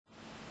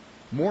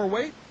More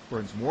weight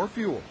burns more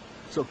fuel.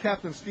 So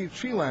Captain Steve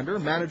Cheelander,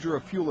 manager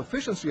of fuel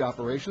efficiency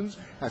operations,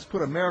 has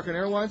put American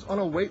Airlines on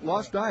a weight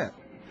loss diet.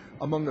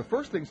 Among the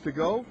first things to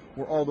go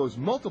were all those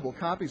multiple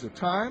copies of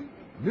Time,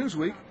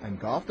 Newsweek, and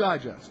Golf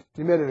Digest.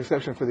 You made an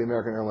exception for the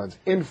American Airlines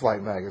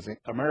in-flight magazine.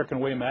 American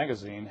Way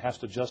magazine has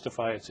to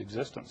justify its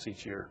existence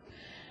each year.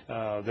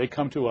 They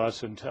come to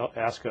us and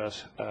ask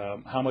us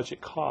how much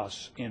it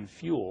costs in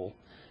fuel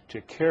to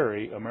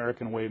carry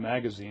American Way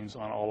magazines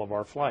on all of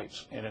our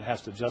flights, and it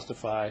has to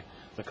justify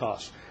the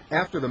cost.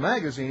 After the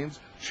magazines,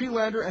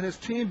 Cheelander and his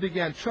team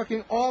began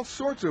chucking all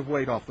sorts of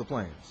weight off the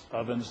planes.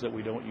 Ovens that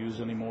we don't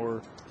use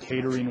anymore,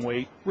 catering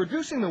weight.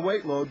 Reducing the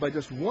weight load by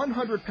just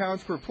 100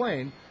 pounds per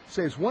plane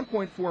saves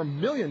 1.4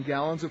 million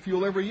gallons of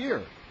fuel every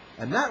year,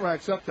 and that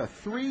racks up to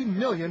 $3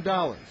 million.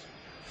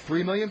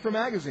 $3 million for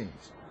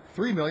magazines,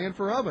 $3 million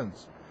for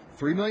ovens,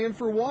 $3 million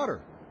for water.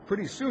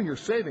 Pretty soon you're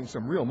saving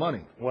some real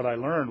money. What I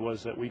learned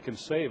was that we can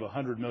save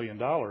 $100 million,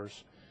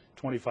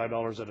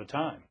 $25 at a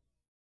time.